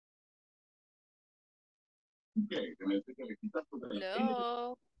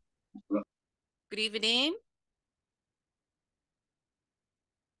Hello. Good evening.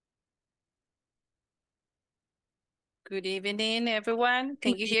 Good evening, everyone.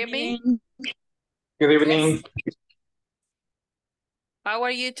 Can you hear me? Good evening. Yes. How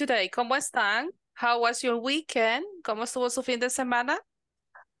are you today? ¿Cómo están? How was your weekend? ¿Cómo estuvo su fin de semana?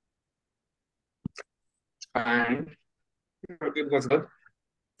 Fine. It was good.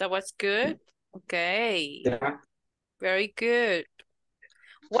 That was good. Okay. Yeah. Very good.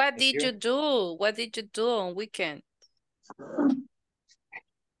 What Thank did you. you do? What did you do on weekend?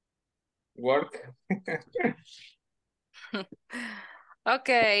 Work.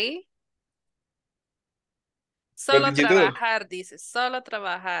 Okay. What Solo did you do? trabajar, dice. Solo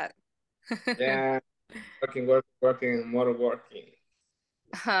trabajar. Yeah. Working, more working.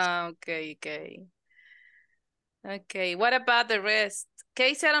 Okay, okay. Okay, what about the rest? ¿Qué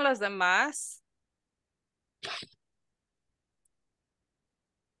hicieron los demás?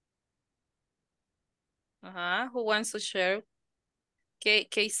 Ajá, who wants to share? ¿Qué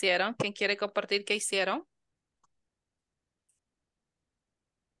hicieron? ¿Quién quiere compartir qué hicieron?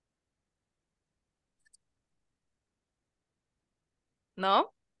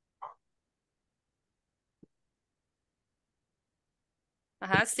 ¿No?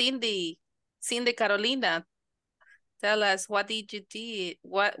 Ajá, Cindy. Cindy Carolina, tell us what did you do?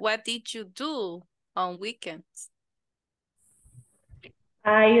 What did you do on weekends?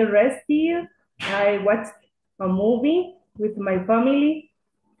 I rested. I watched a movie with my family.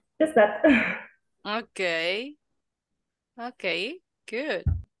 Just that. Okay. Okay, good.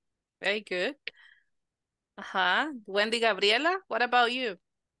 Very good. Ajá. Wendy Gabriela, what about you?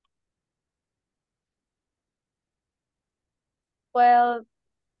 Well,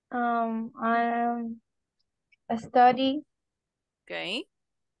 I study Okay.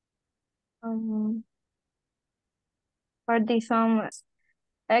 um, for the some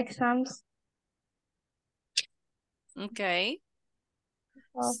exams. Okay.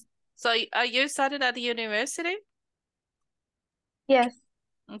 Oh, So are you studying at the university? yes,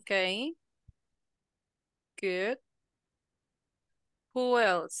 Okay. Good. Who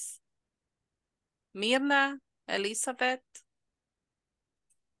else? Mirna, Elizabeth.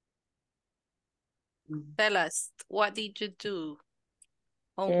 Tell us, what did you do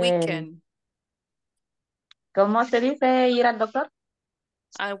on weekend? ¿Cómo se dice ir al doctor?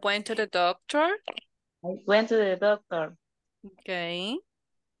 I went to the doctor. I went to the doctor. Okay.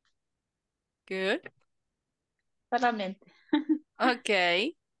 Good. Solamente.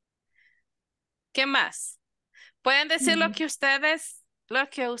 Okay. ¿Qué más? Pueden decir lo que ustedes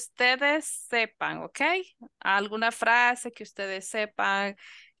sepan, ¿ok? Alguna frase que ustedes sepan,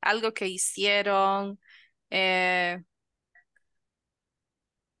 algo que hicieron.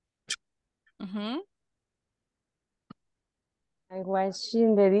 Ujú. I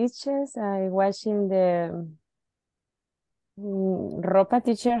washing the dishes. I washing the ropa,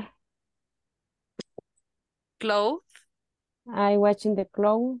 teacher. Clothes. I washing the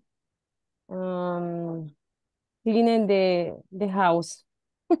clothes. Cleaning the house.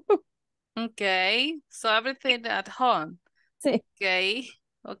 Okay. So everything at home. Sí. Okay.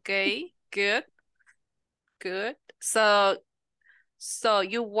 Okay. Good. Good. So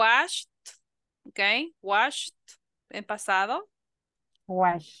you washed, okay? Washed en pasado.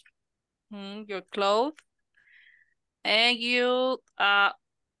 Wash. Your clothes. And you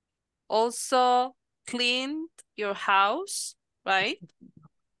also cleaned your house, right?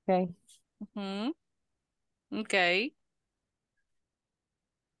 Okay. Okay.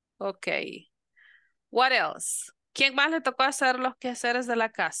 Okay. What else? ¿Quién más le tocó hacer los quehaceres de la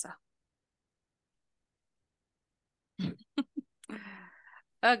casa?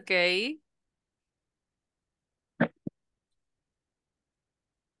 Okay.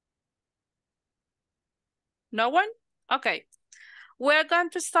 No one? Okay. We're going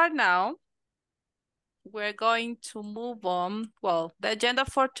to start now. We're going to move on. Well, the agenda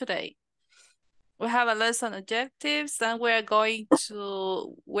for today. We have a lesson objectives, and we're going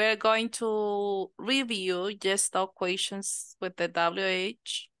to review just the questions with the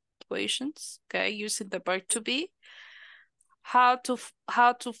WH equations, okay, using the verb to be. How to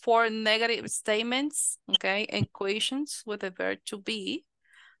form negative statements, okay, equations with the verb to be.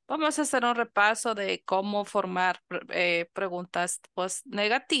 Vamos a hacer un repaso de cómo formar preguntas pues,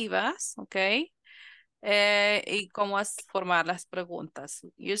 negativas, okay, y cómo formar las preguntas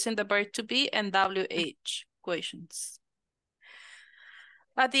using the verb to be and WH equations.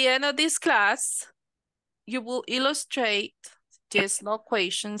 At the end of this class, you will illustrate just no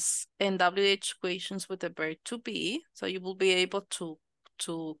equations and WH equations with the verb to be. So you will be able to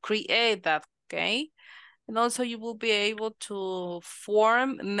create that, okay? And also you will be able to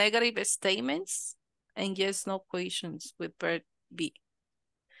form negative statements and yes, no questions with verb be.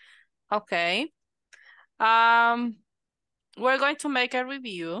 Okay. We're going to make a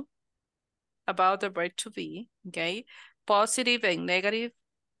review about the verb to be, okay? Positive and negative.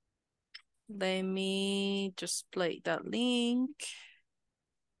 Let me just play that link.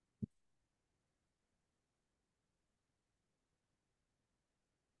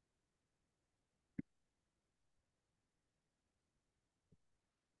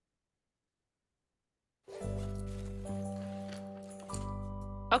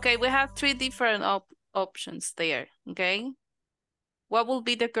 Okay, we have three different options there, okay? What will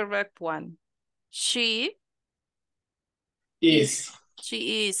be the correct one? She Is.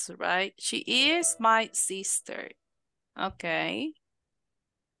 She is, right? She is my sister. Okay.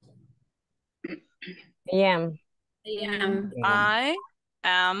 I am. I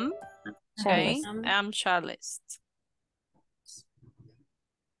am, okay, Charles. am Charles.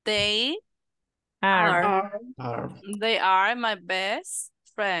 They Are. They are my best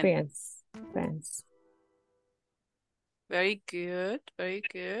friends. Friends. Very good, very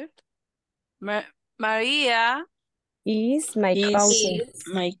good. Maria Is my cousin.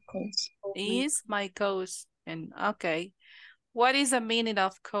 is my cousin. Okay. What is the meaning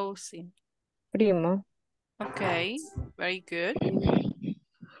of cousin? Primo. Okay, very good.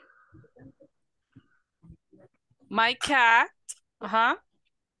 My cat,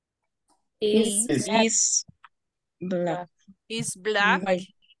 Is Black is black white.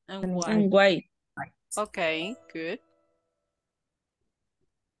 and white. and white. Okay, good.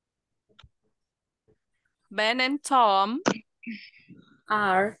 Ben and Tom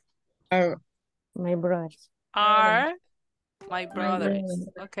Are my brothers. are my brothers.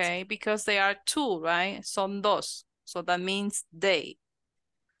 Okay, because they are two, right? Son dos. So that means they.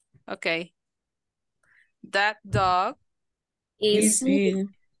 Okay. That dog is big.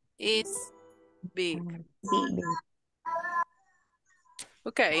 is big. Big.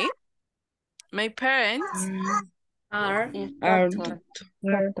 Okay. My parents Are Doctor.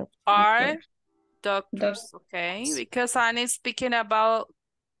 are doctors. Okay, because Annie is speaking about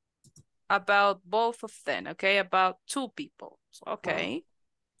both of them. Okay, about two people. So, okay.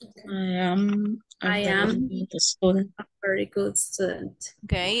 I am a student. A very good student.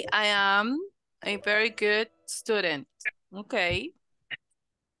 Okay, I am a very good student. Okay.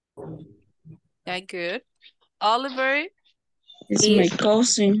 Okay, good. Oliver Is my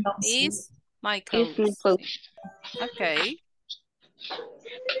cousin. is my coach. Okay.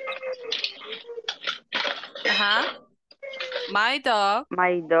 My dog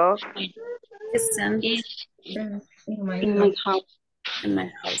Is in my house. In my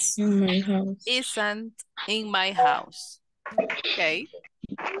house. In my house. isn't in my house. Okay.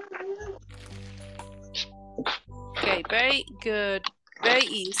 Okay, very good. Very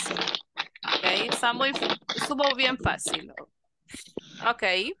easy. Okay, estuvo bien fácil. Ok.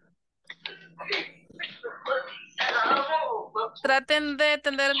 Traten de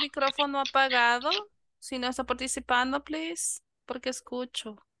tener el micrófono apagado. Si no está participando, please. Porque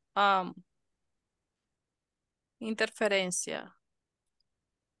escucho interferencia.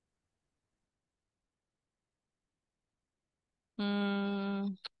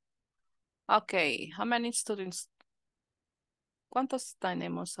 Ok, how many students? ¿Cuántos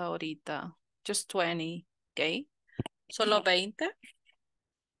tenemos ahorita? Just 20, ok. ¿Solo 20?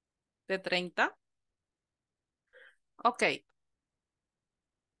 ¿De 30? Ok.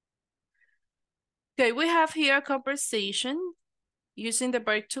 Okay, we have here a conversation using the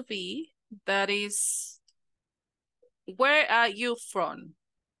verb to be. That is, where are you from?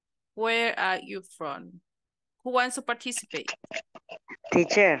 Where are you from? Who wants to participate?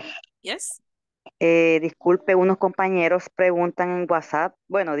 Teacher, Yes? disculpe, unos compañeros preguntan en WhatsApp,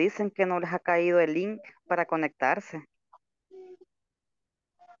 bueno, dicen que no les ha caído el link para conectarse.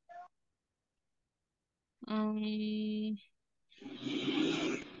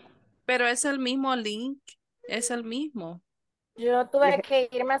 Pero es el mismo link, es el mismo. Yo tuve que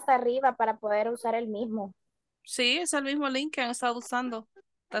ir más arriba para poder usar el mismo. Sí, es el mismo link que han estado usando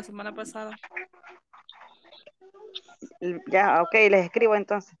la semana pasada. Ya, ok, les escribo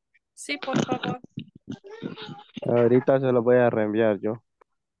entonces. Sí, por favor. Ahorita se lo voy a reenviar yo.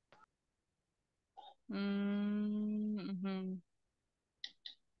 Ujú.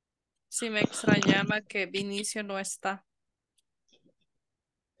 Sí, me extrañaba que Vinicio no está.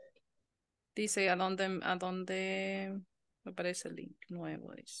 Dice, ¿a dónde me aparece el link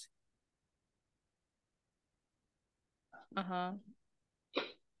nuevo? Dice. Ajá.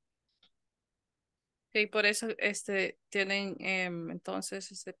 Ok, por eso tienen entonces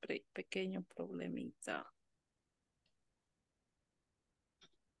ese pequeño problemita.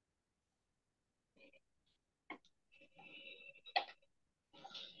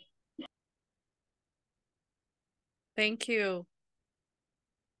 Thank you.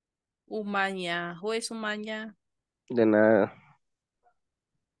 Umaña. Who is Umaña? De nada.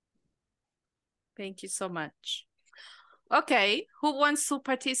 Thank you so much. Okay, who wants to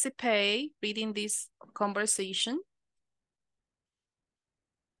participate reading this conversation?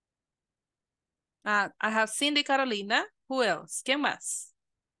 I have Cindy, Carolina. Who else? ¿Quién más?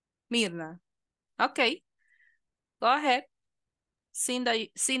 Mirna. Okay, go ahead.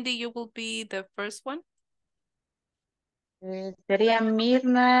 Cindy, you will be the first one. Sería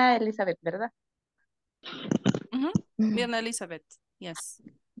Mirna Elizabeth, ¿verdad? Mirna Elizabeth, yes.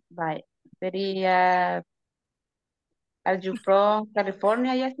 Bye. Sería, are you from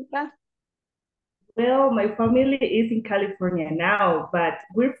California, Jessica? Well, my family is in California now, but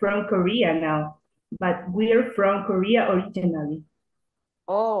we're from Korea now. But we're from Korea originally.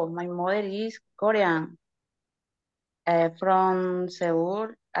 Oh, my mother is Korean. From Seoul.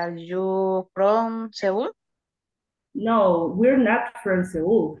 Are you from Seoul? No, we're not from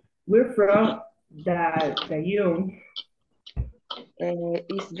Seoul. We're from Daejeon.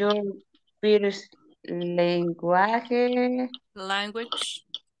 Is your first language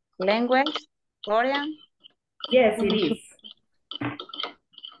Korean? Yes, it is.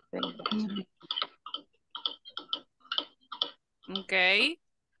 Okay.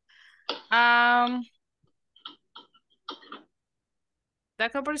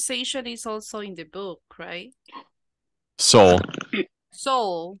 That conversation is also in the book, right? Seoul.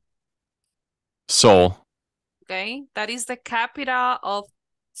 Seoul. Seoul. Okay, that is the capital of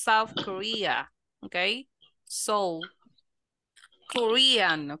South Korea. Okay, Seoul.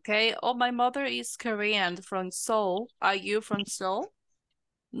 Korean. Okay. Oh, my mother is Korean from Seoul. Are you from Seoul?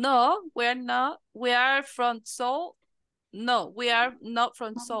 No, we're not. We are from Seoul. No, we are not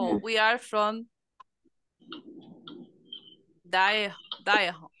from Seoul. We are from Daejeon.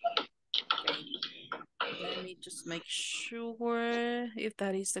 Okay. Let me just make sure if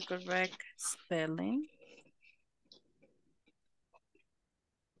that is the correct spelling.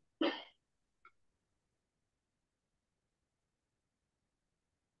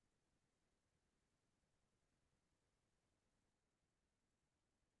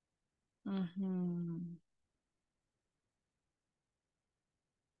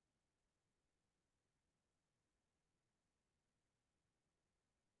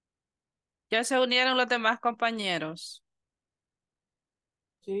 Ya se unieron los demás compañeros.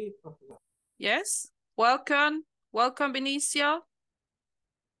 Sí, profesor. Yes. Welcome. Welcome, Vinicio.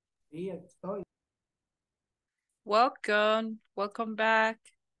 Sí, aquí estoy. Welcome. Welcome back.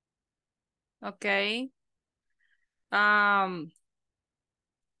 Okay.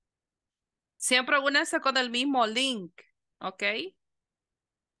 Siempre únanse con el mismo link. Okay.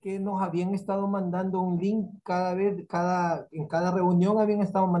 Que nos habían estado mandando un link cada vez, en cada reunión habían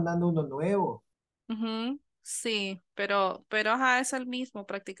estado mandando uno nuevo. Sí, pero ajá, es el mismo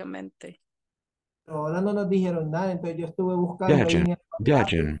prácticamente. Pero ahora no nos dijeron nada, entonces yo estuve buscando ahí en el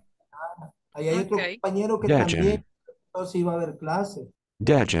WhatsApp. Ahí hay otro compañero que también no se iba a ver clase.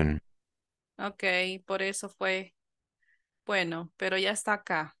 Ok, por eso fue. Bueno, pero ya está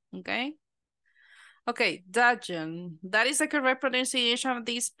acá, okay? Okay, Daejeon. That is the correct pronunciation of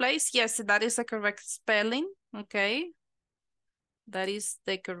this place. Yes, that is the correct spelling, okay? That is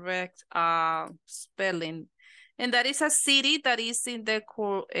the correct spelling. And that is a city that is in the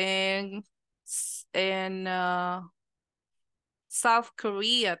South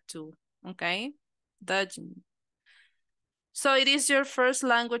Korea too, okay? Daejeon. So it is your first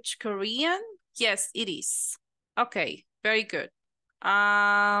language Korean? Yes, it is. Okay, very good.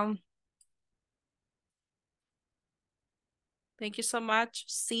 Thank you so much,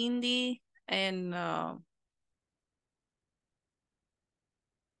 Cindy and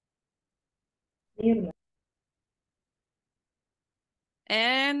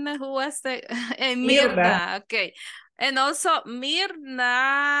who was the and Mirna. Okay. And also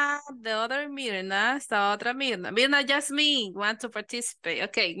Mirna, the other Mirna, esta otra Mirna. Mirna Jasmine want to participate.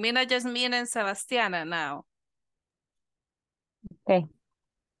 Okay, Mirna Jasmine and Sebastiana now. Okay.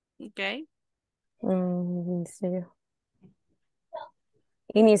 Okay. Inicio yo.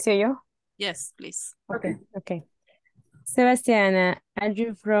 Inicio yo. Yes, please. Okay. Okay. Sebastiana, are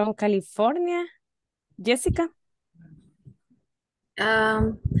you from California? Jessica?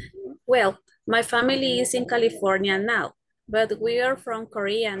 Well, my family is in California now, but we are from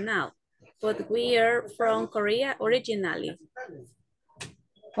Korea now. But we are from Korea originally.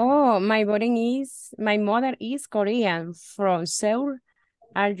 Oh, my mother is Korean from Seoul.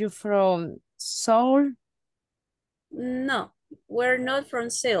 Are you from Seoul? No, we're not from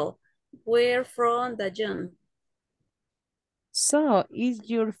Seoul. We're from Daejeon. So, is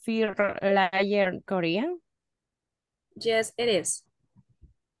your first language Korean? Yes, it is.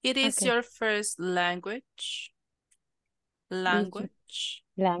 It is Okay. your first language. Language.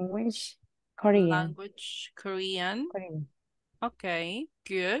 Language, Korean. Language, Korean. Korean. Okay,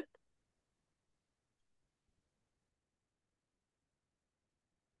 good.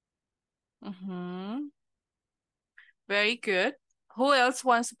 Very good. Who else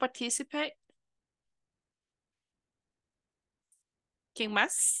wants to participate? ¿Quién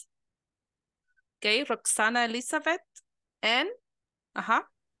más? Okay, Roxana Elizabeth and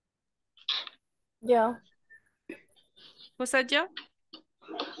Yo. who said yo?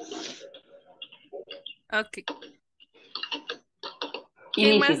 Okay.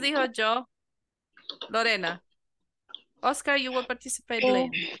 ¿Quién más dijo yo? Lorena. Oscar, you will participate later.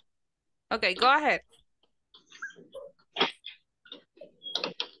 Okay, go ahead.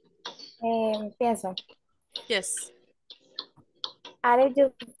 Pienso. Yes. Are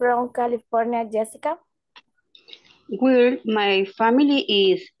you from California, Jessica? Well, my family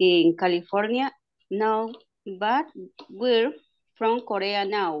is in California now, but we're from Korea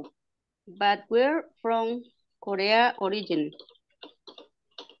now. But we're from Korea origin.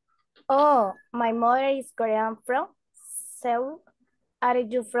 Oh, my mother is Korean from Seoul. Are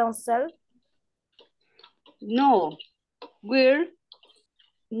you from Seoul? No, we're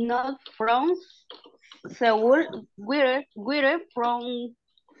not from Seoul. We're from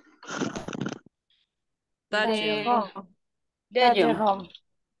Daejeon. Daejeon.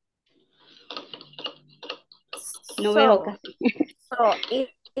 No veo casi. So it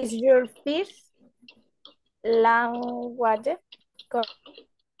is your first language?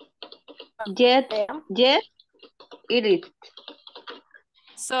 Yes, it is.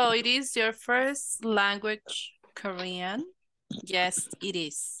 So it is your first language, Korean? Yes, it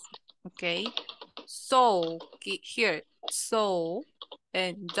is. Okay. So here, Seoul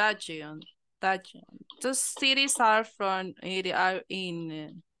and Daejeon. Those cities are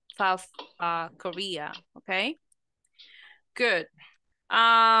in South Korea. Okay. Good.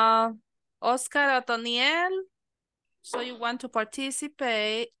 Oscar Otoniel. So you want to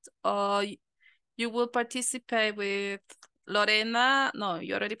participate, or you will participate with Lorena? No,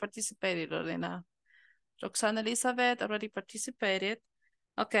 you already participated, Lorena. Roxana Elizabeth already participated.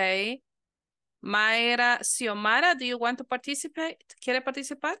 Okay. Mayra, Xiomara, do you want to participate? ¿Quiere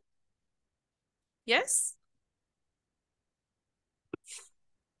participar? Yes?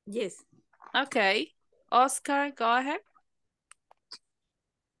 Yes. Okay. Oscar, go ahead.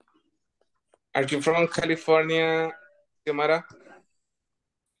 Are you from California, Xiomara?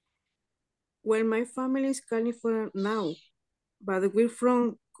 Well, my family is California now, but we're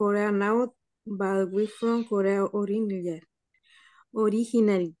from Korea now, but we're from Korea originally.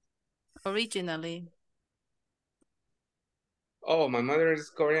 Oh, my mother is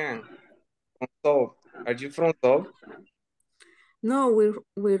Korean. From Seoul. Are you from Seoul? No,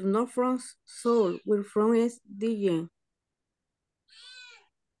 we're not from Seoul. We're from SDG.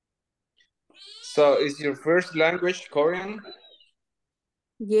 So is your first language Korean?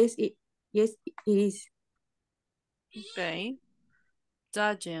 Yes, it is. Okay.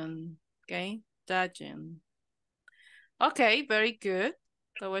 Daejeon. Okay. Daejeon. Okay, very good.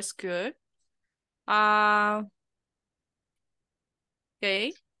 That was good. Okay.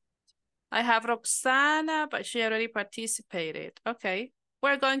 I have Roxana, but she already participated. Okay.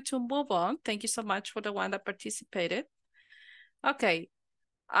 We're going to move on. Thank you so much for the one that participated. Okay.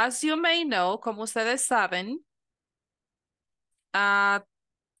 As you may know, como ustedes saben,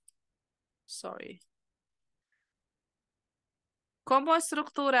 ¿cómo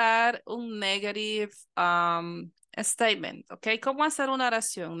estructurar un negative statement? ¿Ok? ¿Cómo hacer una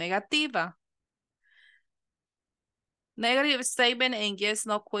oración negativa? Negative statement and yes,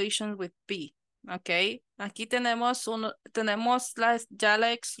 no question with be. ¿Ok? Aquí tenemos ya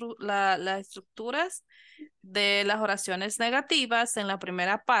las estructuras de las oraciones negativas en la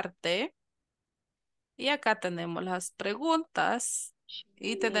primera parte. Y acá tenemos las preguntas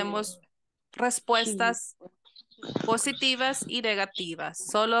y tenemos respuestas positivas y negativas.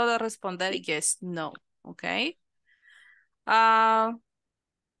 Solo de responder yes, no. ¿Ok?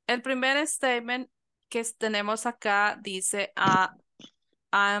 El primer statement que tenemos acá dice,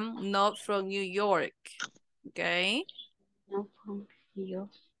 I'm not from New York. ¿Ok? Not from New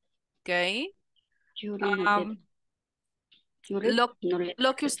York. ¿Ok? You're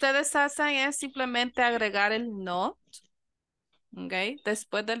Lo que ustedes hacen es simplemente agregar el not, ¿ok?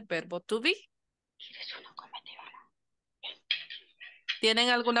 Después del verbo to be. ¿Tienen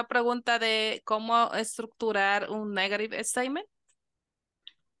alguna pregunta de cómo estructurar un negative statement?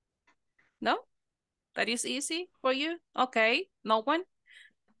 ¿No? That is easy for you? Okay, no one.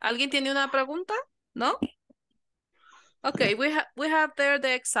 ¿Alguien tiene una pregunta? ¿No? Okay, we have there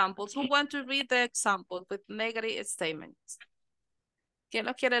the examples. Who want to read the example with negative statements? ¿Quién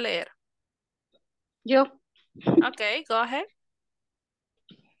lo quiere leer? Yo. Okay, go ahead.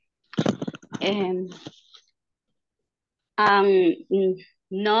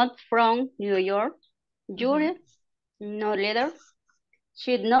 Not from New York. Judy, no letter.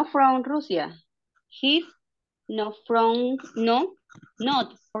 She's not from Russia. He's not from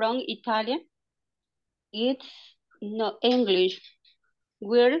Italy. It's not English.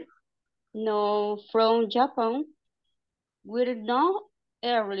 We're not from Japan. We're not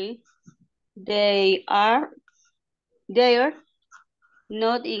early. They are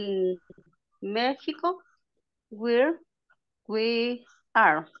not in Mexico. We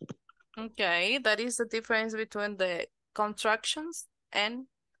are. Okay, that is the difference between the contractions and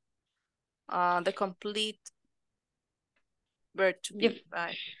the complete verb to be,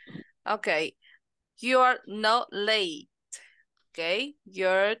 right? Okay, you're not late. Okay,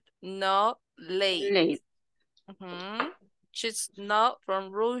 you're not late. She's not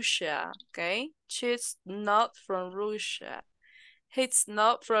from Russia. Okay, she's not from Russia. He's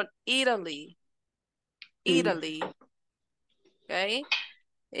not from Italy. Italy. Okay,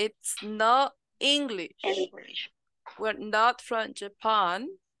 it's not English. We're not from Japan.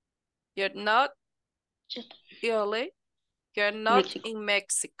 You're not Italy. You're not in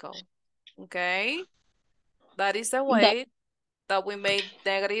Mexico. Okay, that is the way that we made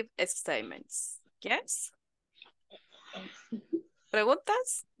negative statements. Yes?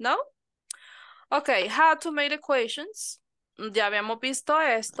 ¿Preguntas? No? Okay, how to make equations. Ya habíamos visto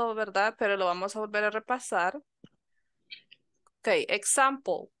esto, ¿verdad? Pero lo vamos a volver a repasar. Okay,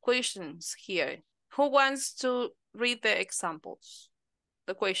 example, questions here. Who wants to read the examples?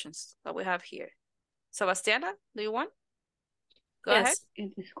 The questions that we have here. Sebastiana, do you want? Go ahead.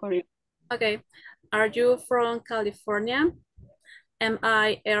 Okay. Are you from California? Am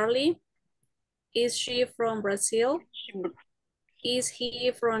I early? Is she from Brazil? Is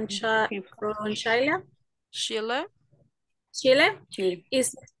he from Chile? Chile. Chile?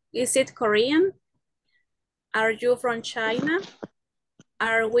 Is it Korean? Are you from China?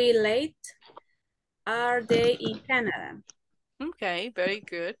 Are we late? Are they in Canada? Okay, very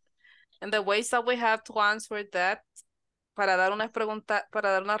good. And the ways that we have to answer that, para dar una pregunta,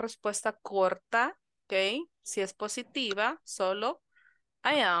 para dar una respuesta corta, okay? Si es positiva, solo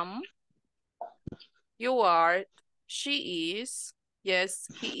I am, you are, she is, yes,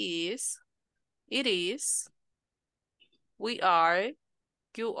 he is, it is, we are,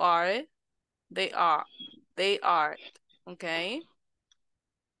 you are, they are, okay?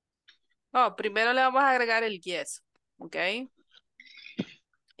 Oh, primero le vamos a agregar el yes, okay?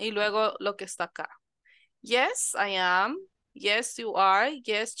 Y luego lo que está acá. Yes, I am. Yes, you are.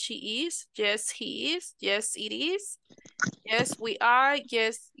 Yes, she is. Yes, he is. Yes, it is. Yes, we are.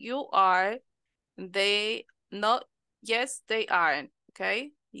 Yes, you are. They not. Yes, they aren't.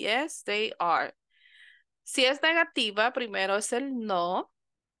 Okay. Yes, they are. Si es negativa, primero es el no,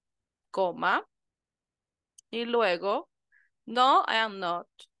 coma. Y luego, no, I am not.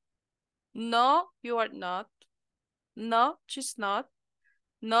 No, you are not. No, she's not.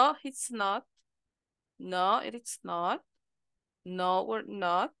 No, he's not. No, it's not. No, we're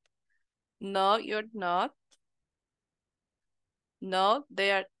not. No, you're not. No,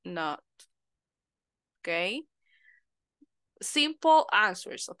 they are not. Okay. Simple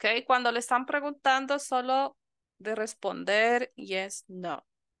answers, okay. Cuando le están preguntando, solo de responder yes, no.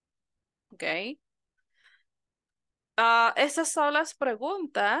 Okay. Estas son las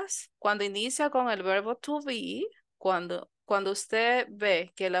preguntas cuando inicia con el verbo to be. Cuando usted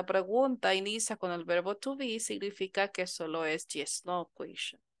ve que la pregunta inicia con el verbo to be, significa que solo es yes, no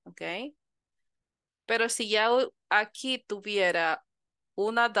question. Okay. Pero si ya aquí tuviera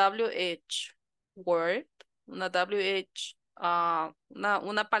una WH word, una WH,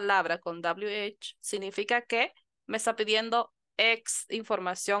 una palabra con WH, significa que me está pidiendo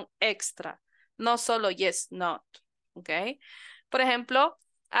información extra, no solo yes, not, ¿ok? Por ejemplo,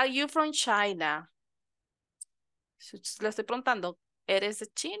 are you from China? Le estoy preguntando, ¿eres de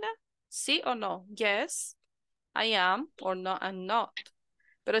China? ¿Sí o no? Yes, I am, or no, I'm not.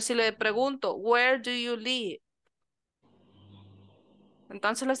 Pero si le pregunto, where do you live?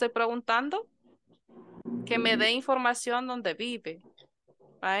 Entonces le estoy preguntando que me dé información donde vive,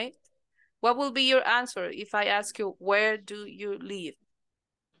 right? What will be your answer if I ask you, where do you live?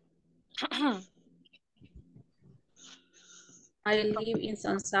 I live in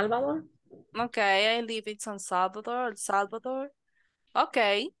San Salvador. Okay, I live in San Salvador, El Salvador.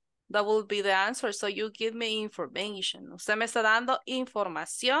 Okay, that will be the answer. So you give me information. Usted me está dando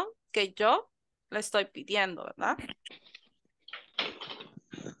información que yo Le estoy pidiendo, ¿verdad?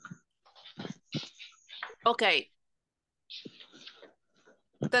 Ok.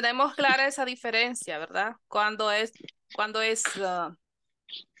 Tenemos clara esa diferencia, ¿verdad? Cuando es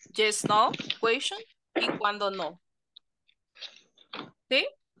yes, no question y cuando no. ¿Sí?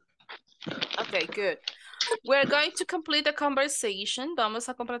 Okay, good. We're going to complete the conversation. Vamos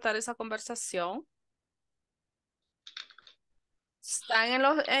a completar esa conversación. Está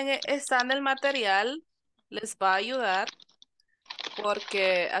en el material. Les va a ayudar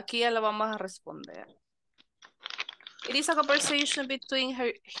porque aquí ya lo vamos a responder. It is a conversation between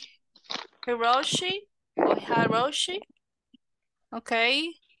Hiroshi or Hiroshi.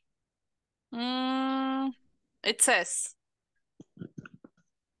 Okay. It says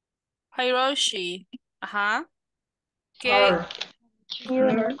Hiroshi. Okay.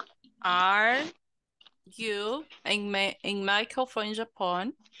 Are you in Michael from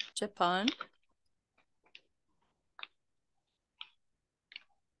Japan?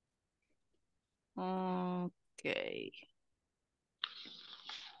 Okay.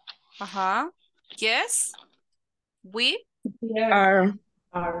 Yes. We Are.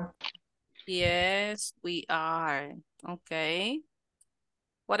 Yes, we are. Okay.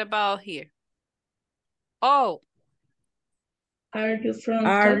 What about here? Oh. Are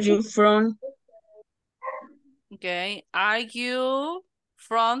you from Okay. Are you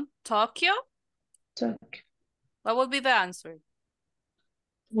from Tokyo? What would be the answer?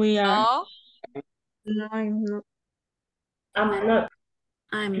 We are. No. No, I'm not. I'm not.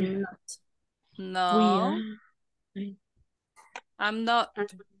 I'm not. No. We are. I'm not.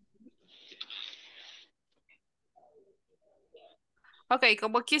 Ok,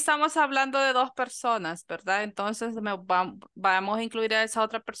 como aquí estamos hablando de dos personas, ¿verdad? Entonces vamos a incluir a esa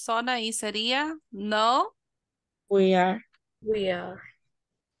otra persona y sería no. We are. We are.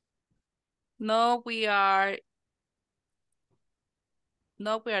 No, we are.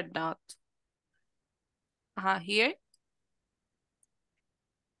 No, we are not. Here.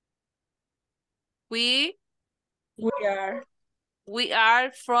 We are. We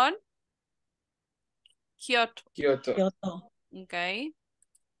are from Kyoto. Kyoto. Okay.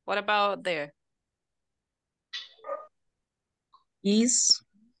 What about there? Is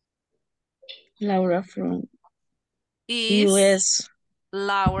Laura from Is US.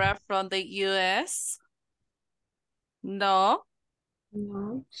 Laura from the US? No.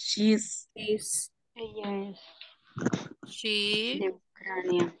 No. She's. Ella es She. de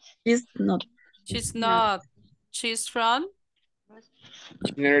Ucrania. She's not. She's not. She's from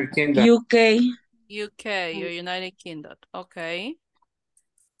United Kingdom. UK. UK or United Kingdom. Okay.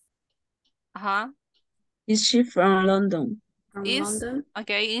 Is she from London? From Is London?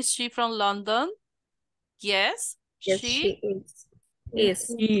 Okay, is she from London? Yes. Yes, she is.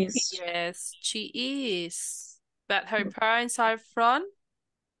 Is. Yes, she is. But her parents are from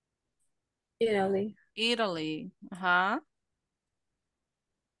Italy. Italy.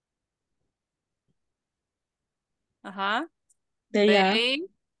 They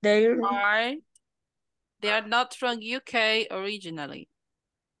are. They are not from UK originally.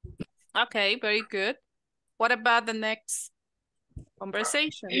 Okay, very good. What about the next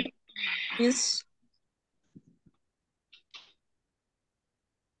conversation? Is.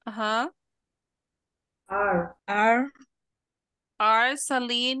 Are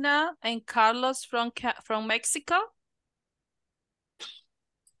Selena and Carlos from Mexico?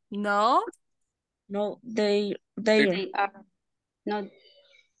 No. No, they are. No.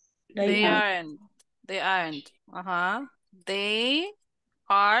 They aren't. They aren't. They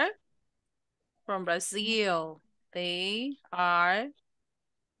are from Brazil. They are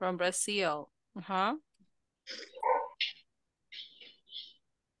from Brazil.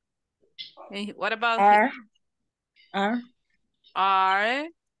 And what about are.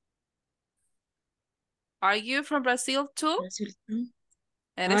 Are you from Brazil too? Brazil too.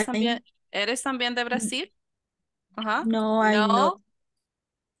 ¿Eres también de Brasil? No, I'm not.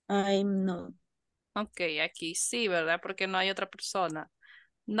 I'm not. Ok, aquí sí, ¿verdad? Porque no hay otra persona.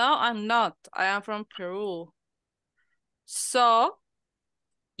 No, I'm not. I am from Peru. So,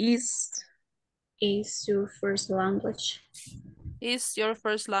 Is your first language? is your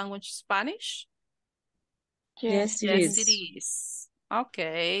first language Spanish? Yes, Yes, it is.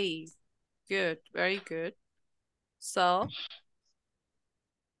 Okay, good, very good. So,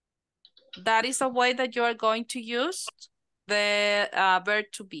 that is a way that you are going to use the verb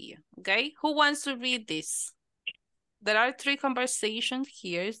to be, okay? Who wants to read this? There are 3 conversations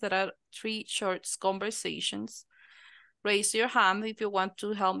here. There are 3 short conversations. Raise your hand if you want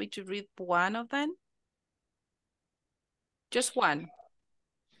to help me to read one of them. Just one.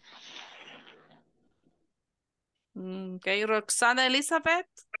 Okay, Roxana Elizabeth,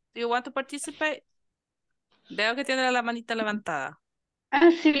 do you want to participate? Veo que tiene la manita levantada.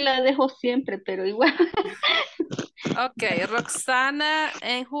 Así la dejo siempre, pero igual. Okay, Roxana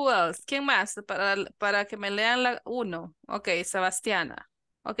and who else? ¿Quién más? Para que me lean la uno. Okay, Sebastiana.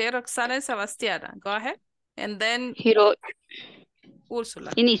 Okay, Roxana and Sebastiana. Go ahead. And then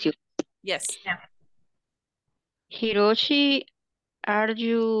Úrsula. Inicio. Yes. Hiroshi, are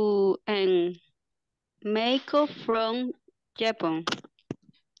you in Meiko from Japan?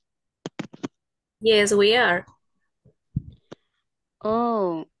 Yes, we are.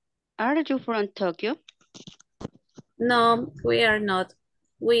 Oh, are you from Tokyo? No, we are not.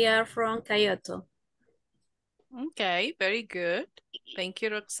 We are from Kyoto. Okay, very good. Thank you,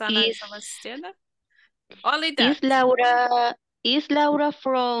 Roxana and Sebastiana. Only Is that. Laura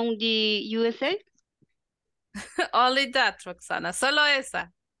from the USA? Only that, Roxana. Solo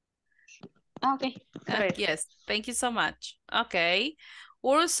esa. Okay. Yes, thank you so much. Okay.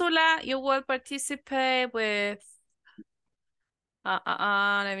 Ursula, you will participate with,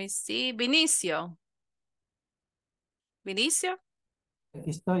 let me see, Vinicio. Vinicio? Aquí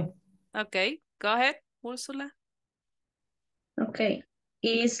estoy. Okay, go ahead, Ursula. Okay.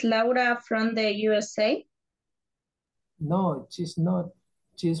 Is Laura from the USA? No, she's not.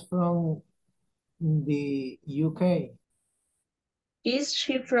 She's from the UK. Is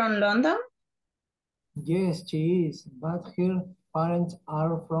she from London? Yes, she is, but her parents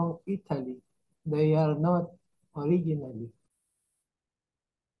are from Italy. They are not originally.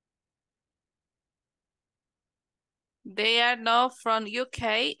 They are not from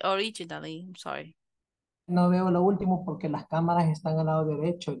UK originally. I'm sorry. No veo lo último porque las cámaras están al lado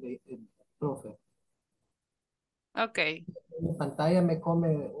derecho del profe. Okay. Mi pantalla me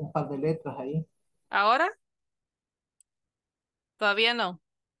come un par de letras ahí. ¿Ahora? Todavía no.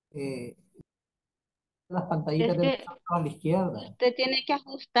 Las pantallitas del a la izquierda. Usted tiene que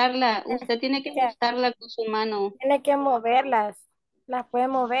ajustarla con su mano. Tiene que moverlas. Las puede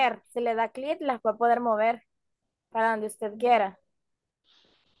mover. Si le da clic, las va a poder mover para donde usted quiera.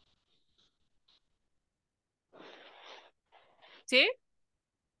 ¿Sí?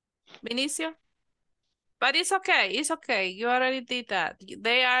 Vinicio? But it's okay. It's okay. You already did that.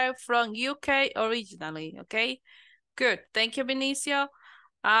 They are from UK originally. Okay. Good. Thank you, Vinicio.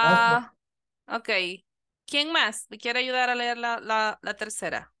 Okay. ¿Quién más me quiere ayudar a leer la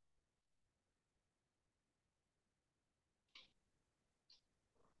tercera?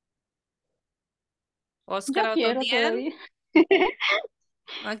 Oscar Yo quiero Otoniel. todavía.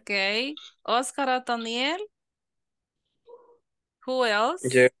 Okay. Oscar Otoniel. Who else?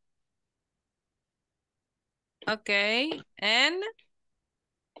 Yeah. Okay. And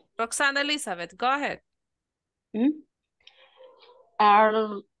Roxana Elizabeth, go ahead.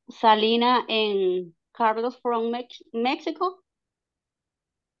 Are Salina and Carlos from Mexico?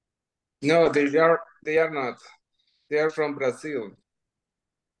 No, they are not. They are from Brazil.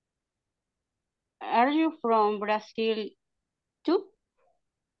 Are you from Brazil too?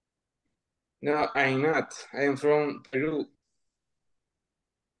 No, I'm not. I am from Peru.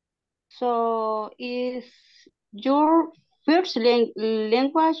 So is your first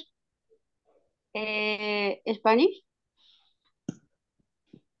language Spanish?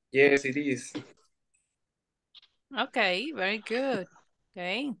 Yes, it is. Okay, very good.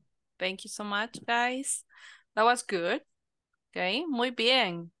 Okay, thank you so much, guys. That was good. Okay, muy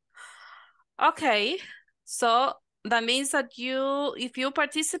bien. Okay, so that means that if you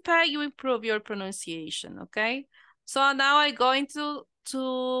participate, you improve your pronunciation, okay? So now I'm going to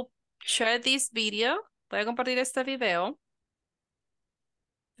share this video. Voy a compartir este video.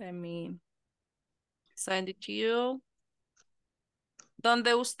 Let me send it to you.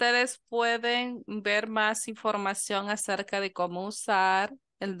 Donde ustedes pueden ver más información acerca de cómo usar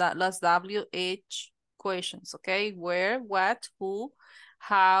las WH questions, okay? Where, what, who,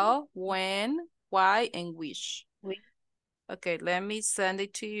 how, when, why, and which. Okay, let me send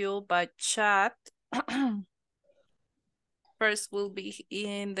it to you by chat. First will be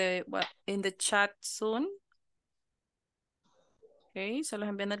in the chat soon. Okay, se los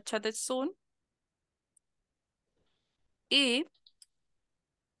envío en el chat de Zoom. Y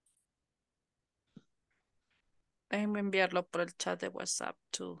déjenme enviarlo por el chat de WhatsApp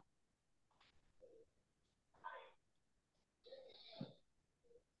too.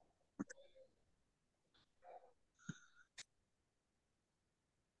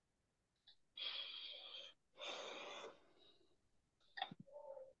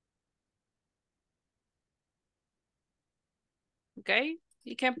 Okay,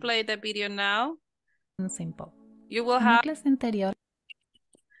 you can play the video now. Simple. You will have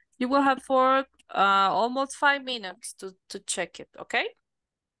four almost 5 minutes to check it, okay?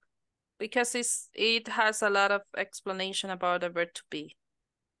 Because it has a lot of explanation about the verb to be.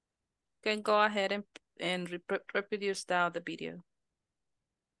 You can go ahead and reproduce now the video.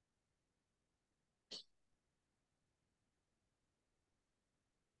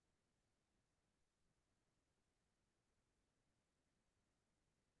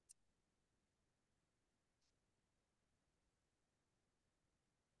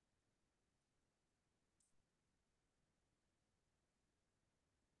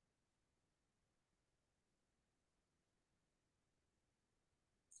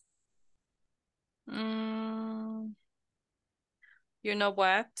 You know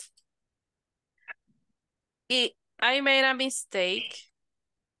what? I made a mistake.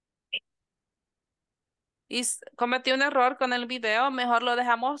 Cometí un error con el video, mejor lo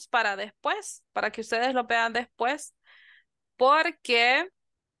dejamos para después, para que ustedes lo vean después, porque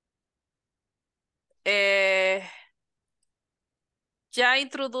ya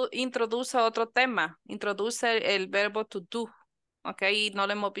introduce otro tema, introduce el verbo to do, ok, y no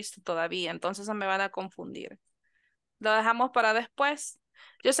lo hemos visto todavía, entonces me van a confundir. Lo dejamos para después.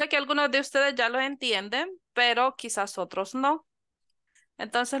 Yo sé que algunos de ustedes ya lo entienden, pero quizás otros no.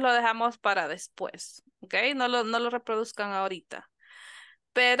 Entonces lo dejamos para después, ¿ok? No lo reproduzcan ahorita.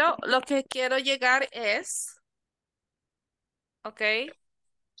 Pero lo que quiero llegar es, ¿ok?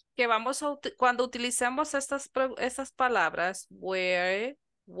 Que vamos a, cuando utilicemos estas palabras, where,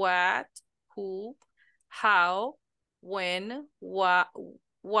 what, who, how, when,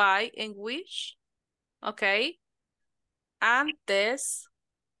 why, and which, ¿ok? Antes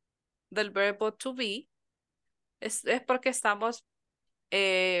del verbo to be, es porque estamos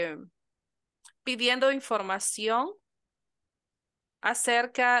pidiendo información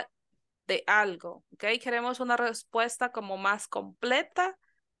acerca de algo, ¿ok? Queremos una respuesta como más completa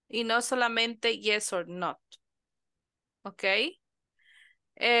y no solamente yes or not, ¿ok?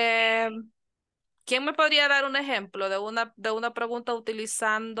 ¿Quién me podría dar un ejemplo de una pregunta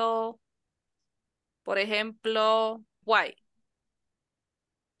utilizando, por ejemplo, why?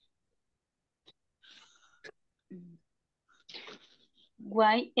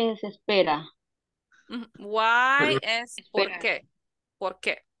 Why es espera. Why es ¿por qué? ¿Por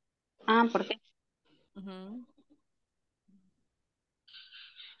qué? Ah, ¿por qué?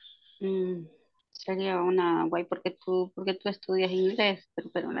 Sería una why porque tú estudias inglés,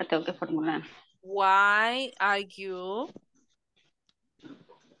 pero la tengo que formular. Why are you?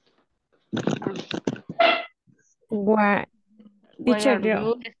 Why, Why teacher, are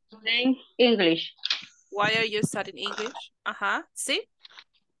you studying English? Why are you studying English? Ajá, ¿sí?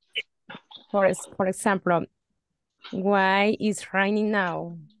 for example, why is raining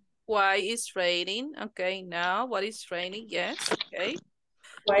now? Why is raining? Okay, now what is raining? Yes, okay.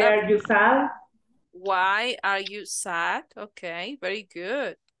 Why are you sad? Why are you sad? Okay, very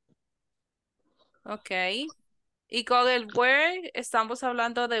good. Okay. Y con el where estamos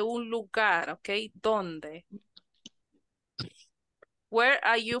hablando de un lugar, okay. ¿Dónde? Where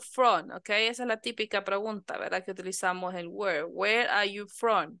are you from? Okay, esa es la típica pregunta, ¿verdad? Que utilizamos el where. Where are you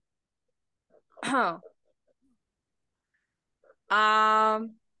from?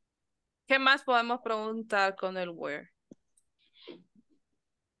 ¿Qué más podemos preguntar con el where?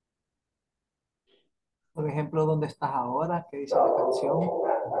 Por ejemplo, ¿dónde estás ahora? ¿Qué dice la canción?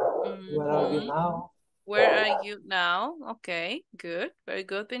 Where are you now? Where are you now? Okay, good. Very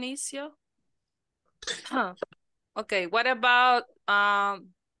good, Benicio. Okay, what about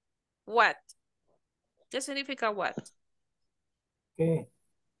what? ¿Qué significa what? ¿Qué?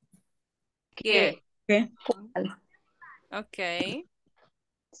 ¿Qué? ¿Qué? Okay.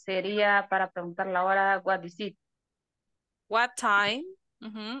 Sería para preguntar la hora, what is it? What time?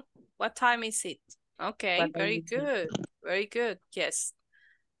 What time is it? Okay, What time very is it? good. Very good. Yes.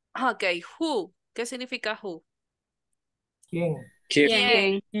 Okay, who? ¿Qué significa who? ¿Quién?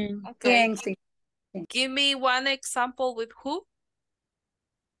 ¿Quién? Okay. ¿Quién? Sí. Give me one example with who.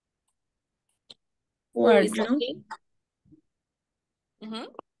 Who are you?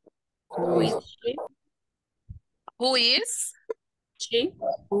 Who is she? Who is? She.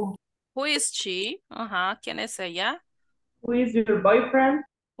 Who is she? ¿Quién es ella? Who is your boyfriend?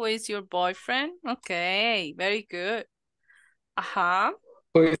 Who is your boyfriend? Okay, very good.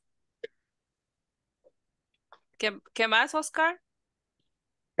 ¿Qué más, Oscar?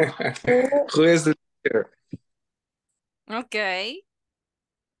 Who is the teacher? Okay.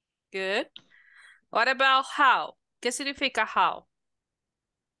 Good. What about how? ¿Qué significa how?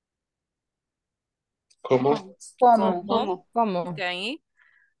 ¿Cómo? ¿Cómo? Okay.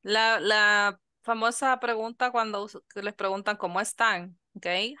 La famosa pregunta cuando les preguntan cómo están.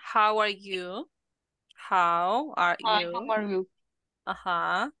 Okay. How are you? How are Hi, you? how are you?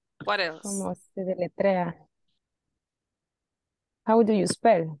 Ajá. What else? ¿Cómo se deletrea? How do you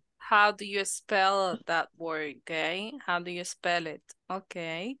spell? How do you spell that word? Okay. How do you spell it?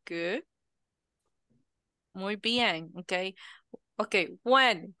 Okay, good. Muy bien. Okay. Okay,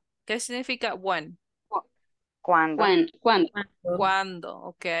 when. ¿Qué significa when? ¿Cuándo? When? Cuando,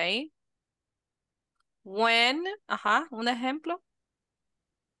 okay. When, ajá, un ejemplo.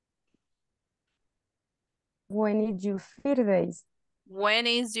 When is your birthday? When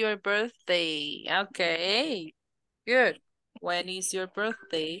is your birthday? Okay, good. When is your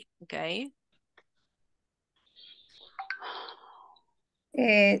birthday? Okay.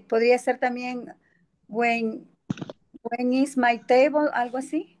 Podría ser también when is my table, algo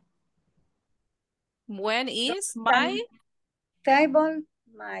así. When is my table,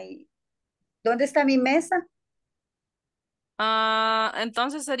 ¿dónde está mi mesa?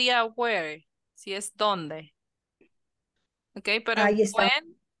 entonces sería where, si es dónde. Ok, pero Ahí está.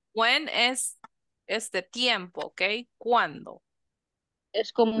 when es de tiempo, ok, ¿cuándo?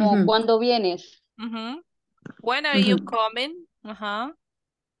 Es como cuando vienes. When are you coming? Ajá.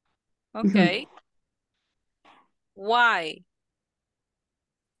 Ok. Why?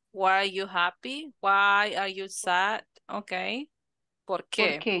 Why are you happy? Why are you sad? Ok. ¿Por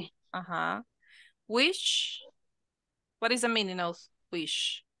qué? ¿Por qué? Ajá. Which? What is the meaning of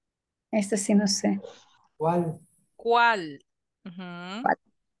which? Esto sí no sé. ¿Cuál? ¿Cuál?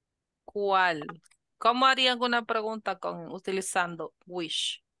 ¿Cuál? ¿Cómo harían una pregunta utilizando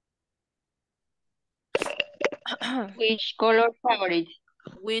which? Which color favorite?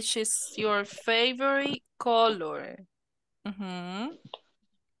 Which is your favorite color?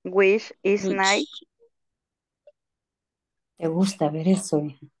 Which is nice? ¿Te gusta ver eso?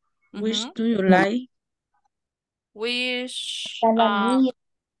 Which do you like? Which,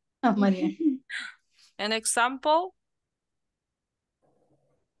 María. an example?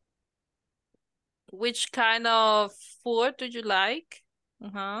 Which kind of food do you like?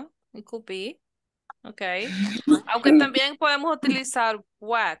 It could be. Okay. Aunque también podemos utilizar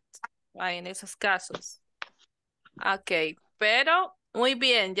what en esos casos. Ok, pero muy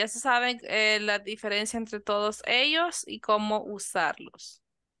bien, ya se saben la diferencia entre todos ellos y cómo usarlos.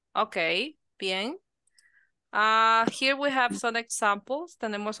 Ok, bien. Here we have some examples.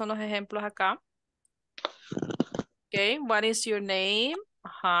 Tenemos unos ejemplos acá. Okay, what is your name?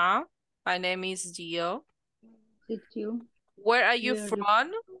 My name is Gio. Where are you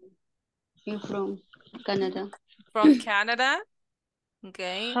from? I'm from Canada. From Canada.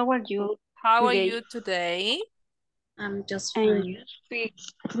 Okay. How are you? How are today? you today? I'm just I'm fine.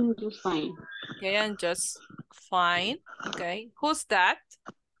 just fine. Okay, I'm just fine. Okay, who's that?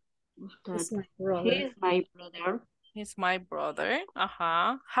 It's my brother. He's my brother. He's my brother.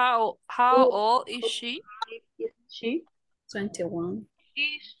 How old is she? Is she? 21.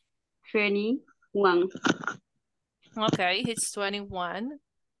 He's 21. Okay, he's 21.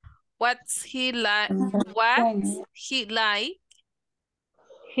 What's he like? What's he like?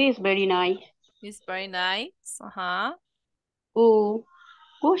 He's very nice. He's very nice. Who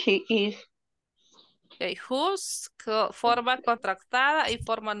she is? Okay, who's forma contractada y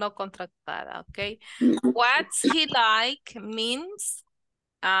forma no contractada. Okay, what's he like means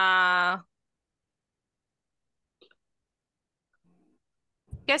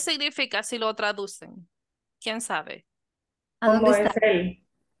 ¿qué significa si lo traducen? ¿Quién sabe? ¿A dónde está? él?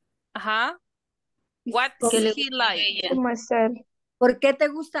 What's he like? ¿Cómo es él? ¿Por qué te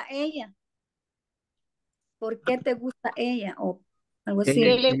gusta ella? ¿Por qué te gusta ella? O algo así.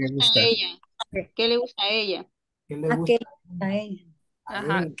 ¿Qué le gusta a ella? ¿Qué le gusta a ella? ¿Qué le ¿A gusta? qué le gusta a ella?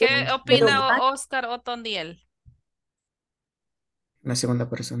 ¿Qué opina Oscar Otoniel? La segunda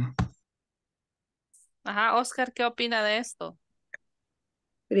persona. Oscar, ¿qué opina de esto?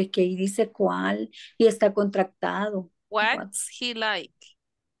 Pero es que ahí dice cuál y está contractado. What's he like?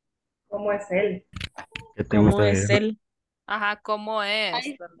 ¿Cómo es él? ¿Qué te ¿Cómo gusta de es él? él? ¿Cómo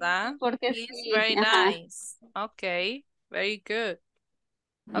es, verdad? Porque He's sí, very nice. Okay, very good.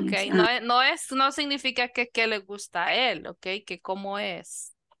 Okay, no significa que le gusta a él, okay, que cómo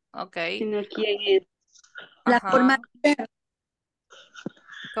es. Okay. Sino quién es. La forma de ser.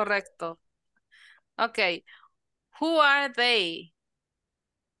 Correcto. Okay. Who are they?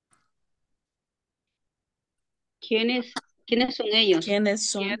 ¿Quiénes son ellos? ¿Quiénes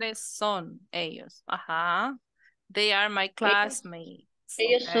son? ¿Quiénes son ellos? They are my classmates.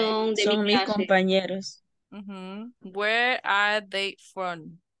 Ellos son de Son mi mis clase. compañeros. Where are they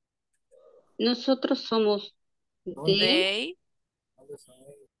from? Nosotros somos They.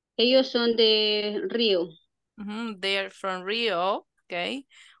 Ellos son de Río. They're from Rio. Okay.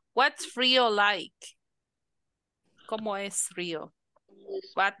 What's Rio like? ¿Cómo es Río?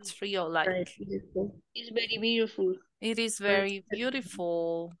 What's Rio like? It's very beautiful. It is very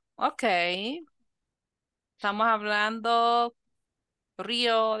beautiful. Okay. Estamos hablando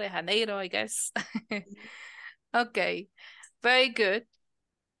Río de Janeiro, I guess. Okay. Very good.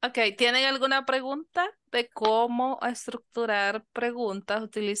 Okay. ¿Tienen alguna pregunta de cómo estructurar preguntas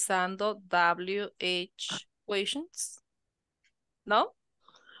utilizando WH questions? ¿No?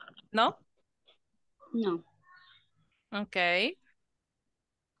 ¿No? No. Okay.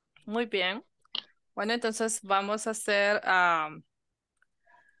 Muy bien. Bueno, entonces vamos a hacer...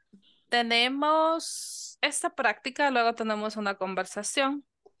 tenemos esta práctica, luego tenemos una conversación.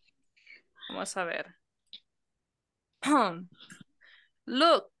 Vamos a ver.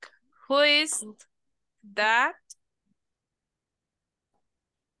 Look, who is that?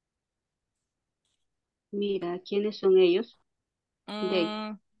 Mira, ¿quiénes son ellos?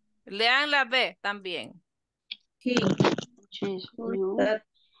 They. Lean la B también. He. Yes, no.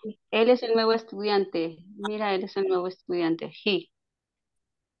 Él es el nuevo estudiante. Mira, él es el nuevo estudiante. He.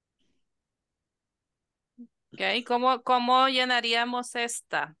 Okay. ¿Cómo llenaríamos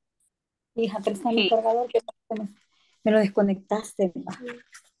esta? Hija, préstame el cargador que me lo desconectaste.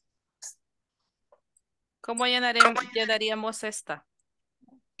 ¿Cómo llenaríamos esta?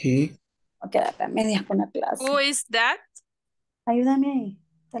 He. Voy a quedar a medias con la clase. Who is that? Ayúdame ahí,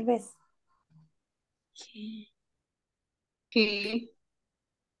 tal vez. He.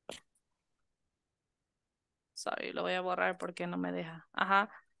 Sorry, lo voy a borrar porque no me deja. Ajá.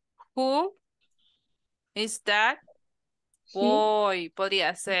 Who is that boy?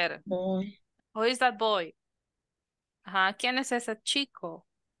 Podría ser. Boy. Who is that boy? Ajá. ¿Quién es ese chico?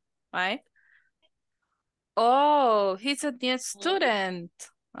 Right? Oh, he's a new student.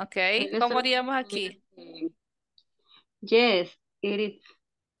 Okay. Él es ¿Cómo el haríamos aquí? Yes, it is.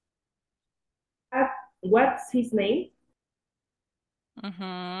 What's his name?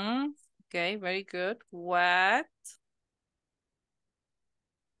 Okay, very good. What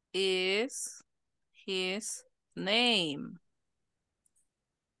is his name?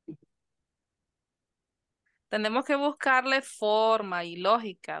 Tenemos que buscarle forma y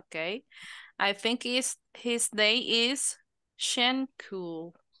lógica, okay? I think his name is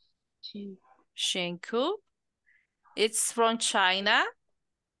Shenku. Shenku. It's from China.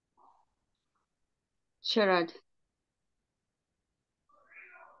 Gerard.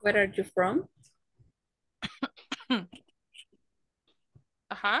 Where are you from?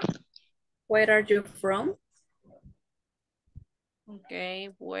 Uh-huh. Where are you from? Okay,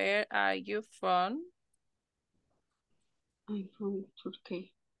 where are you from? I'm from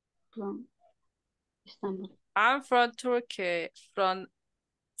Turkey. From Istanbul. I'm from Turkey, from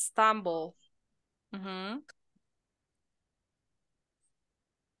Istanbul.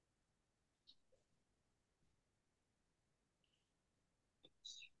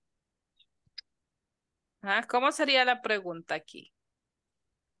 ¿Cómo sería la pregunta aquí?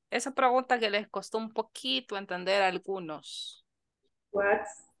 Esa pregunta que les costó un poquito entender a algunos.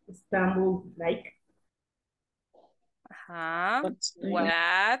 What's Istanbul like? Ajá. What's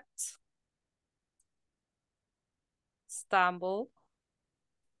What? Istanbul.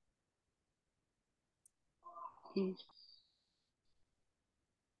 Yes.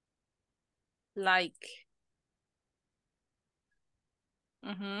 Like.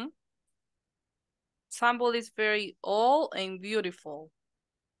 Istanbul is very old and beautiful.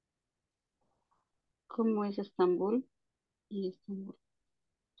 ¿Cómo es Estambul? Y Estambul.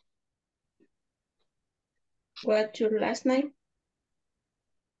 What's your last name?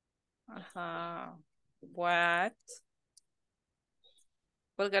 Ajá. What?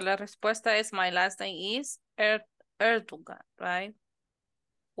 Porque la respuesta es my last name is Erdogan, right?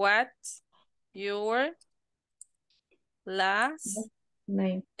 What's your last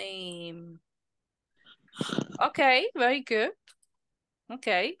Name. name? Okay, very good.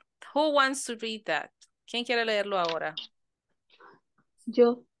 Okay. Who wants to read that? ¿Quién quiere leerlo ahora?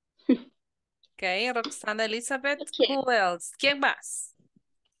 Yo. Okay, Roxana Elizabeth. Who else? ¿Quién más?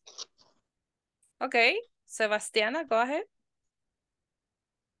 Okay, Sebastiana, go ahead.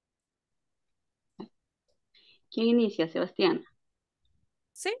 ¿Quién inicia, Sebastián?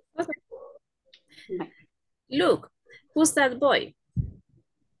 Sí. Okay. Look, who's that boy?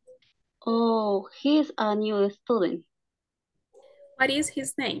 Oh, he's a new student. What is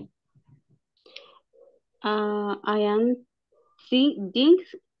his name? I am think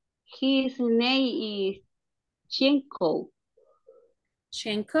his name is Chenko.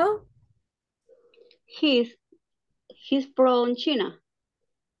 Chenko? He's from China.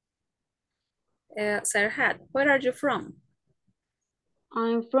 Serhat, where are you from?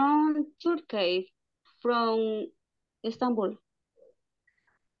 I'm from Turkey, from Istanbul.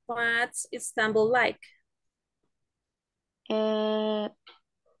 What's Istanbul like?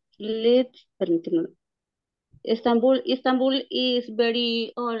 Permíteme. Istanbul is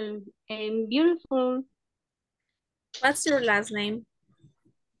very old and beautiful. What's your last name?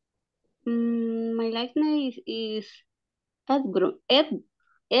 My last name is Drogan,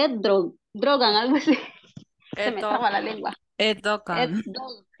 algo así. Se me traba la lengua. Edokan.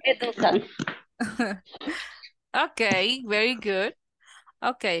 Edogan. Okay, very good.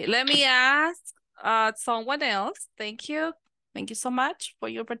 Okay, let me ask someone else. Thank you. Thank you so much for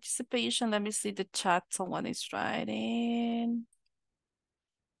your participation. Let me see the chat someone is writing.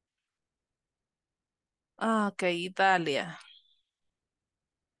 Okay, Dalia.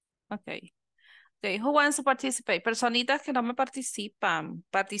 Okay. Okay, who wants to participate? Personitas que no me participan.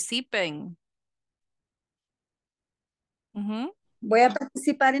 Participen. Voy a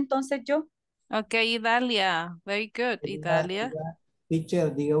participar entonces yo. Okay, Idalia. Very good, Idalia.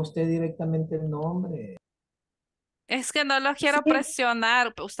 Teacher, diga usted directamente el nombre. Es que no los quiero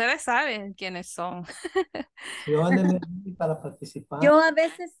presionar. Ustedes saben quiénes son. Para participar. Yo a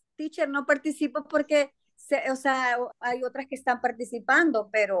veces, teacher, no participo porque, o sea, hay otras que están participando,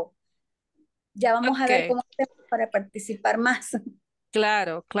 pero ya vamos a ver Ok. cómo hacemos para participar más.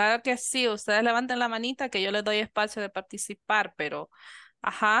 Claro, claro que sí. Ustedes levanten la manita que yo les doy espacio de participar, pero,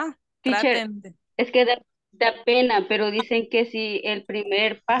 ajá, Teacher, traten de... es que da pena, pero dicen que si el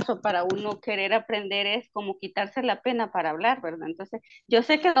primer paso para uno querer aprender es como quitarse la pena para hablar, ¿verdad? Entonces, yo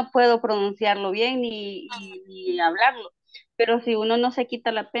sé que no puedo pronunciarlo bien ni hablarlo, pero si uno no se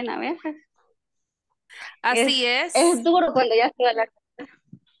quita la pena a veces, Así es. es duro cuando ya se da la...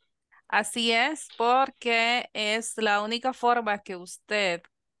 Así es, porque es la única forma que usted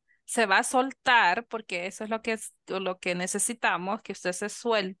se va a soltar, porque eso es lo que necesitamos, que usted se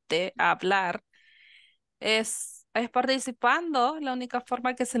suelte a hablar, es participando, la única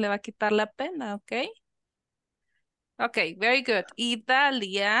forma que se le va a quitar la pena, ¿ok? Ok, very good.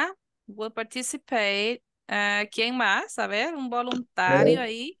 Italia will participate. ¿Quién más? A ver, un voluntario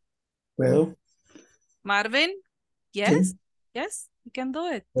ahí. ¿Puedo? Marvin? Yes? Sí. Yes, you can do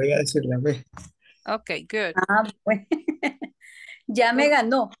it. Voy a decirle a ver. Okay, good. Bueno. Ya me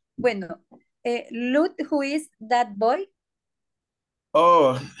ganó. Bueno, look who is that boy.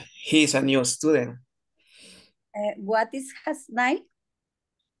 Oh, he's a new student. What is his name?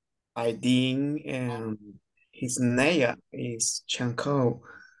 I think his name is Chanko.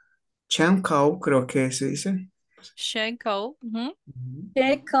 Chanko, creo que se dice. Shenko.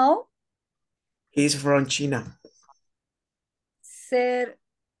 Checo. He's from China. Cernat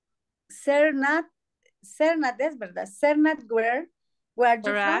es verdad. Cernat, where are you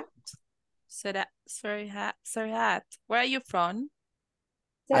from? Serhat. Where are you from?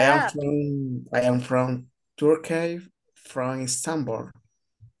 I am from Turkey, from Istanbul.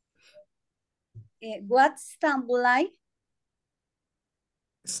 What's Istanbul like?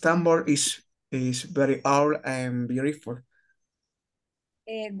 Istanbul is very old and beautiful.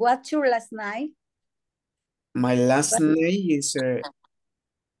 What's your last name? My last name is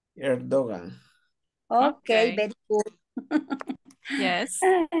Erdogan. Okay, very good. Yes,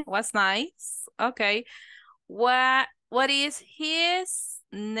 was nice. Okay. What is his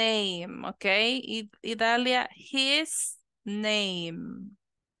name? Okay, Idalia, his name.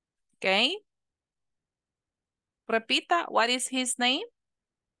 Okay. Repita, what is his name?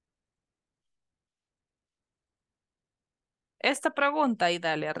 Esta pregunta,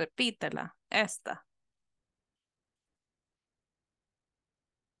 Idalia, repítela. Esta.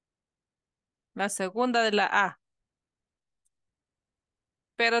 La segunda de la A.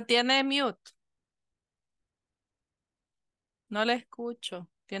 Pero tiene mute. No le escucho.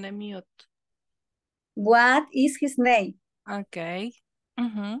 Tiene mute. What is his name? Okay.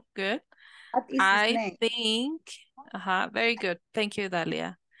 Good. What is his I name? think, very good. Thank you,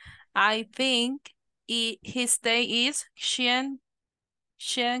 Dalia. I think his name is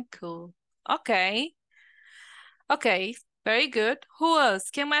Shenku. Okay. Okay, very good. Who else?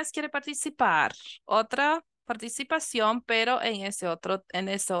 ¿Quién más quiere participar? Otra participación, pero en ese otro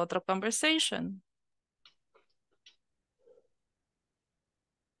conversation.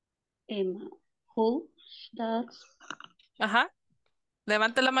 Who? That's... Ajá.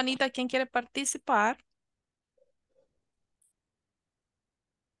 Levante la manita quien quiere participar.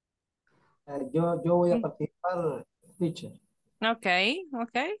 Yo voy a participar, teacher. Okay.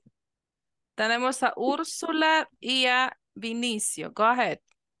 Tenemos a Úrsula y a Vinicio. Go ahead.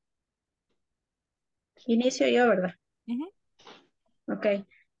 Inicio yo, ¿verdad? Okay.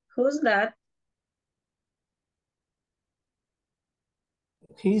 Who's that?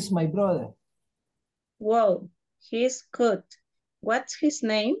 He's my brother. Wow. He's good. What's his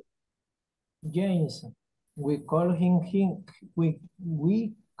name? James. We call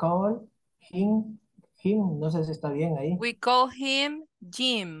we call him, no sé si está bien ahí. We call him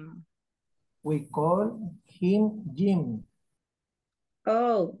Jim. We call him Jim.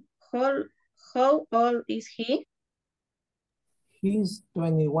 Oh, how old is he? He's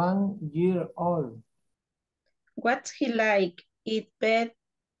 21 years old. What's he like?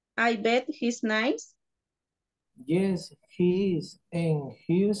 I bet he's nice. Yes, he is, and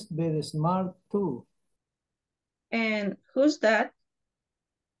he's very smart too. And who's that?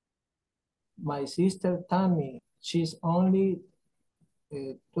 My sister Tammy, she's only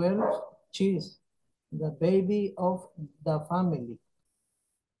 12. She's the baby of the family.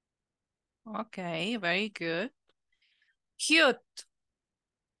 Okay, very good. Cute.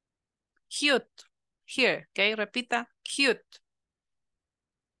 Cute. Here, okay, repita. Cute.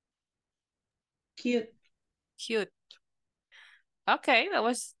 Cute. Cute. Okay, that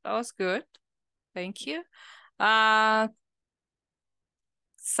was good. Thank you.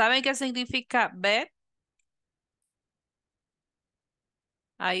 ¿Saben qué significa bet?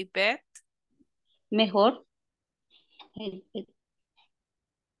 I bet. Mejor.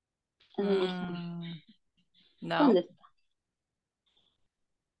 No. ¿Dónde está?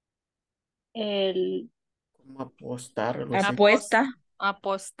 Como apostar, algo así. Apuesta.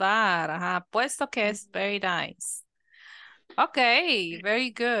 Apostar. Ajá, apuesto que es very nice. Okay,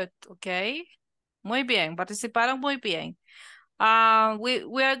 very good. Okay. Muy bien, participaron muy bien.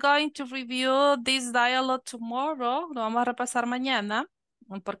 We are going to review this dialogue tomorrow. Lo vamos a repasar mañana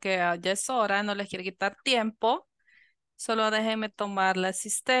porque ya es hora, no les quiero quitar tiempo. Solo déjenme tomar la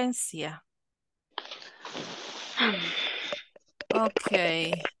asistencia.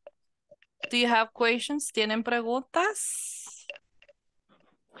 Okay. Do you have questions? ¿Tienen preguntas?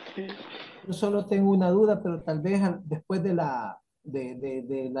 Yo solo tengo una duda, pero tal vez después de la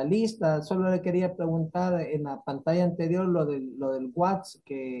lista, solo le quería preguntar en la pantalla anterior lo del WhatsApp,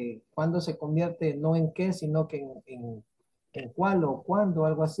 que cuando se convierte no en qué, sino que en cuál o cuándo,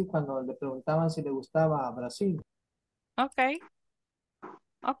 algo así, cuando le preguntaban si le gustaba a Brasil. Ok.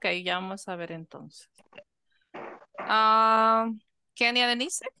 Ok, ya vamos a ver entonces. Kenia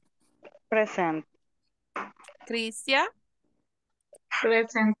Denise. Present. Cristian.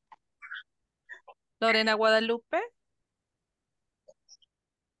 Present. Lorena Guadalupe.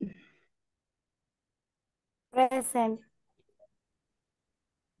 Present.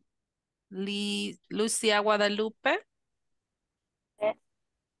 Lucía Guadalupe.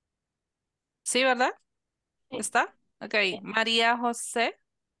 Sí, ¿verdad? ¿Está? Ok. María José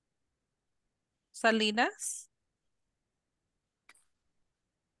Salinas.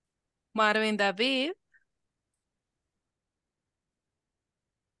 Marvin David.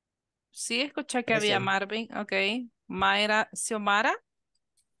 Sí, escuché que había Present. Marvin. Ok. Mayra Xiomara.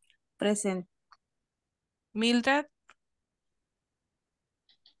 Present. Mildred.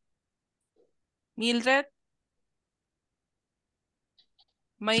 Mildred.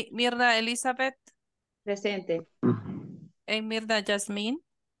 Mirna Elizabeth. Presente. Mirna Jasmine.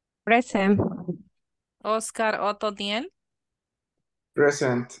 Present. Oscar Otoniel.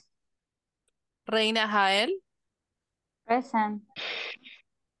 Present. Reina Jael. Present.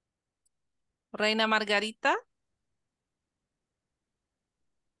 Reina Margarita.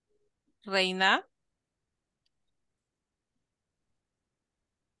 Reina.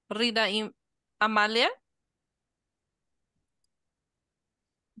 Rina Amalia.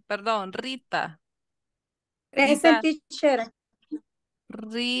 Perdón, Rita. Present, teacher.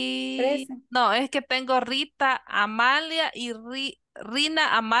 Present. No, es que tengo Rita Amalia y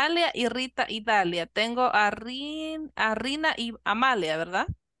Rina Amalia y Rita Idalia. Tengo a Rina y Amalia, ¿verdad?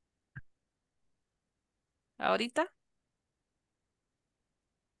 ¿Ahorita?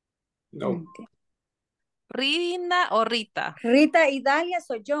 No. ¿Rina o Rita? Rita y Dalia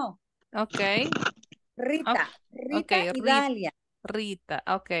soy yo. Ok. Rita. Ok, Rita y Dalia. Rita,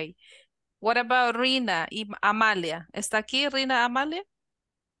 ok. What about Rina y Amalia? ¿Está aquí Rina Amalia?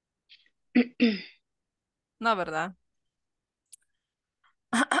 No, ¿verdad?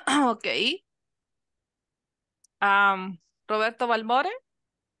 Ok. Roberto Balmore.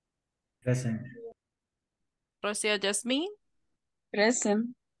 Present. Rocío Yasmín.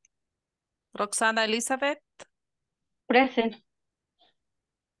 Present. Roxana Elizabeth. Present.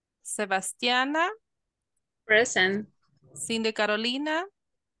 Sebastiana. Present. Cindy Carolina.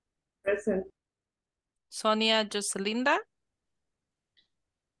 Present. Sonia Joselinda.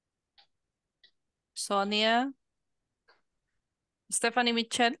 Sonia. Stephanie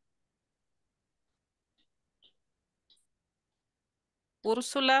Michelle.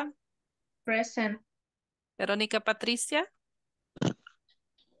 Úrsula. Present. Verónica Patricia.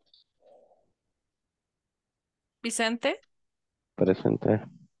 Vicente. Presente.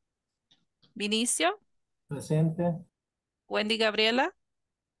 Vinicio. Presente. Wendy Gabriela.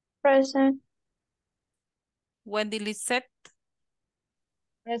 Present. Wendy Lisette.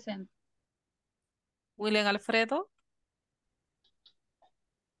 Present. William Alfredo.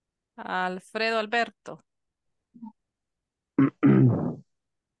 Alfredo Alberto.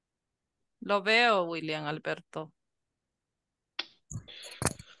 Lo veo, William Alberto.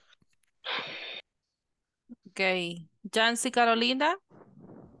 Ok. Jancy Carolina.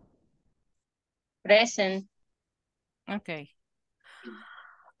 Present. Okay.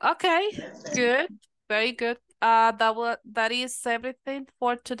 Okay, good. Very good. That is everything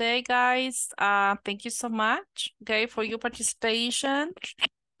for today, guys. Thank you so much, okay, for your participation.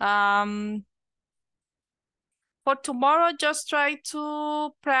 For tomorrow, just try to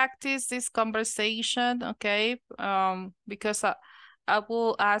practice this conversation, okay? Because I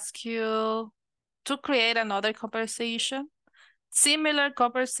will ask you to create another conversation, similar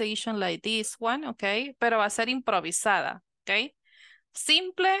conversation like this one, okay? Pero va a ser improvisada, okay?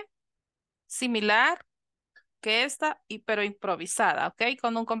 Simple, similar que esta, pero improvisada, ¿ok?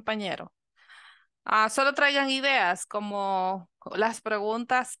 Con un compañero. Solo traigan ideas como las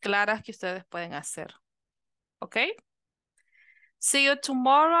preguntas claras que ustedes pueden hacer, ¿ok? See you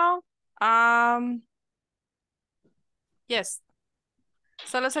tomorrow. Yes.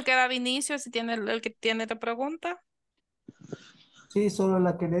 Solo se queda Vinicio si tiene el que tiene la pregunta. Sí, solo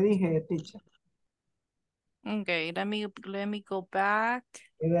la que le dije, teacher. Okay, let me go back.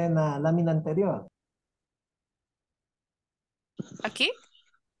 Era en la lámina anterior. ¿Aquí?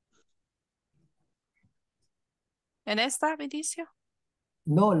 ¿En esta, Vinicio?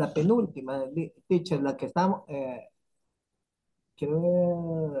 No, la penúltima, teacher, la que estamos... quiero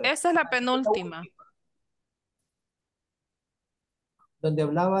ver... Esa es la penúltima. Donde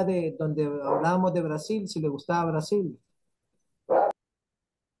hablábamos de Brasil, si le gustaba Brasil.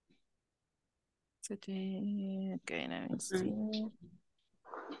 Okay, let me see.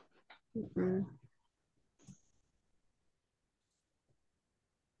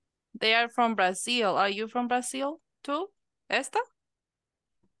 They are from Brazil. Are you from Brazil too? ¿Esta?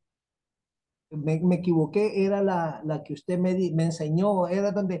 Me equivoqué, era la que usted me enseñó,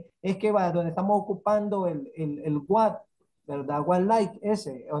 era donde, es que va, donde estamos ocupando el what, ¿verdad? What like,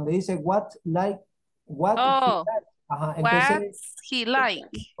 ese, donde dice what like, what he Oh, like. Ajá, entonces, what's he like?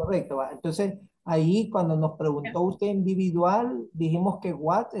 correcto, va. Entonces, ahí cuando nos preguntó usted individual, dijimos que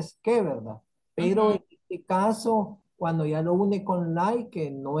what es qué, ¿verdad? Pero en este caso, cuando ya lo une con like,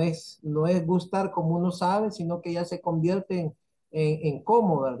 que no es gustar como uno sabe, sino que ya se convierte en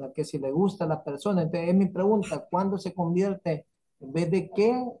cómo, ¿verdad? Que si le gusta a la persona. Entonces, es mi pregunta, ¿cuándo se convierte, en vez de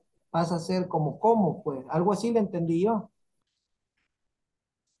qué, pasa a ser como cómo? Pues algo así le entendí yo.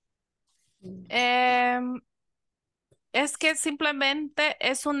 Es que simplemente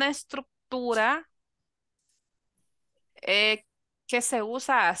es una estructura que se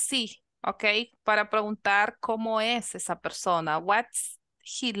usa así, ¿ok? Para preguntar cómo es esa persona. What's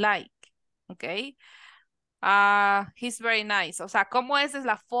he like? ¿Ok? He's very nice. O sea, cómo es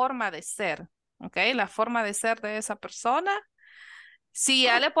la forma de ser, ¿ok? La forma de ser de esa persona. Si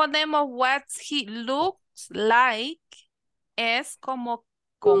ya le ponemos what he looks like, es como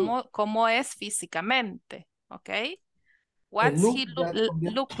es físicamente, ¿ok? El What's look he ya se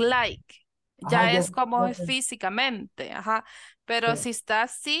convierte, look like? ajá, Ya ya es se como es convierte, físicamente, ajá. Pero sí. si está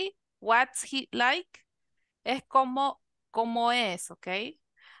así, what's he like? Es como es, ¿ok?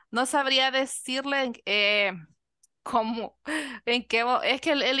 No sabría decirle cómo, es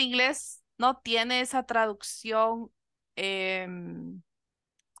que el inglés no tiene esa traducción,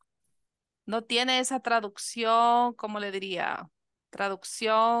 no tiene esa traducción, ¿cómo le diría?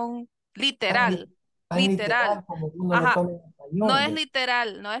 Traducción Tan, literal, tan literal. literal como uno lo Ajá, toma en no español, es ¿verdad?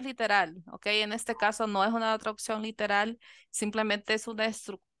 literal, no es literal, ¿ok? En este caso no es una traducción literal, simplemente es una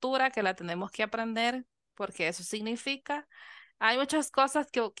estructura que la tenemos que aprender porque eso significa. Hay muchas cosas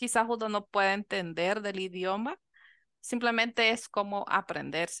que quizás uno no puede entender del idioma, simplemente es como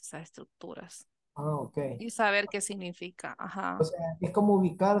aprenderse esas estructuras Ah, ok. y saber qué significa. O Ajá. sea, es como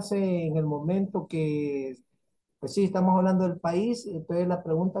ubicarse en el momento que, pues sí, estamos hablando del país, entonces la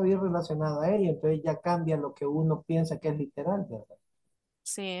pregunta viene relacionada a ello, entonces ya cambia lo que uno piensa que es literal, ¿verdad?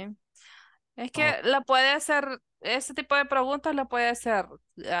 Sí. Es Ah, que la puede hacer, ese tipo de preguntas la puede hacer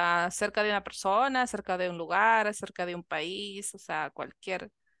acerca de una persona, acerca de un lugar, acerca de un país, o sea,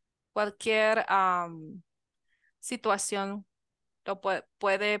 cualquier situación lo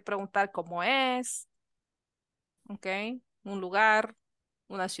puede preguntar cómo es, ¿ok? Un lugar,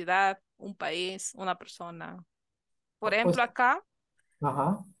 una ciudad, un país, una persona. Por Pues, ejemplo, acá,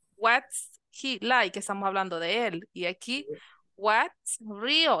 ajá. what's he like, estamos hablando de él. Y aquí, what's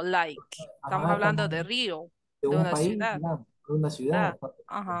Rio like, estamos Ajá, hablando estamos de Río, de de un una país, ciudad. ¿verdad? De una ciudad. ¿Verdad?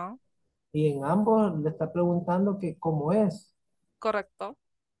 Ajá, Y en ambos le está preguntando que cómo es. correcto.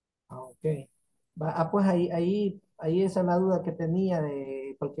 Ah, ok. Pues ahí esa es la duda que tenía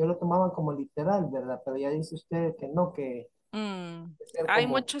de, porque yo lo tomaba como literal, ¿verdad? Pero ya dice usted que no, que ser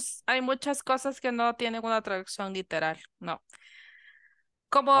como, Hay muchas cosas que no tienen una traducción literal, no.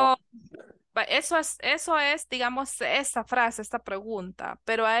 Como ah, eso es, digamos, esta frase, esta pregunta,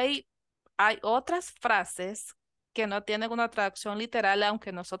 pero hay otras frases que no tienen una traducción literal,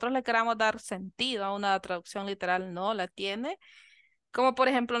 aunque nosotros le queramos dar sentido a una traducción literal, no la tiene. Como por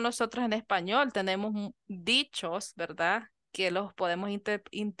ejemplo nosotros en español tenemos dichos, ¿verdad? Que los podemos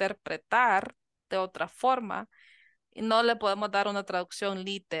interpretar de otra forma y no le podemos dar una traducción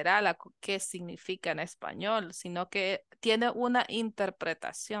literal a qué significa en español, sino que tiene una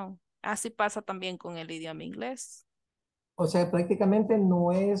interpretación. Así pasa también con el idioma inglés. o sea, prácticamente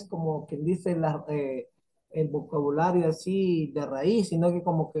no es como quien dice el vocabulario así de raíz, sino que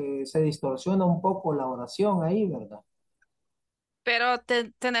como que se distorsiona un poco la oración ahí, ¿verdad? Pero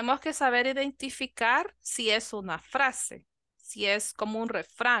tenemos que saber identificar si es una frase, si es como un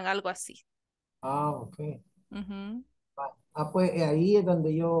refrán, algo así. Ah, ok. Ujú. Pues ahí es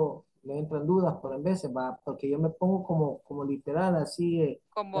donde yo me entro en dudas por en veces, va, porque yo me pongo como literal, así,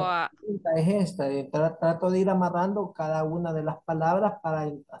 Como la pregunta es esta, trato de ir amarrando cada una de las palabras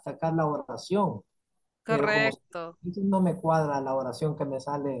para sacar la oración, pero como correcto. no me cuadra la oración que me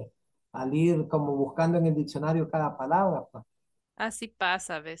sale al ir como buscando en el diccionario cada palabra, pues. Así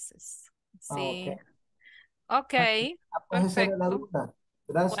pasa a veces. Ah, ok. Sí. Ok, Pues esa era la perfecto. duda.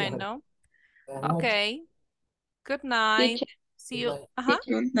 Gracias. Bueno, Buenas ok. noches. Good night. Teacher, See you. Ajá.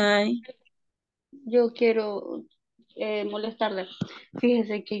 teacher, yo quiero molestarle.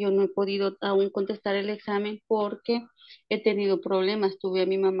 Fíjese que yo no he podido aún contestar el examen porque he tenido problemas. Tuve a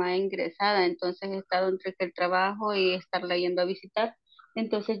mi mamá ingresada, entonces he estado entre que el trabajo y estarla yendo a visitar.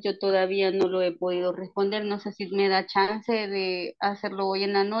 Entonces yo todavía no lo he podido responder. No sé si me da chance de hacerlo hoy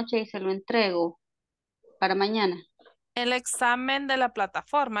en la noche y se lo entrego para mañana. El examen de la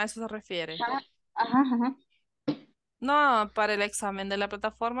plataforma, ¿a eso se refiere? Ajá, ajá, ajá. No, para el examen de la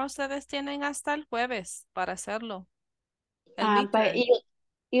plataforma ustedes tienen hasta el jueves para hacerlo. El midterm.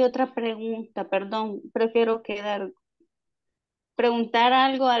 Y otra pregunta, perdón, prefiero preguntar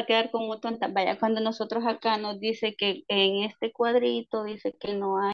algo al quedar como tonta. Vaya, cuando nosotros acá nos dice que en este cuadrito dice que no hay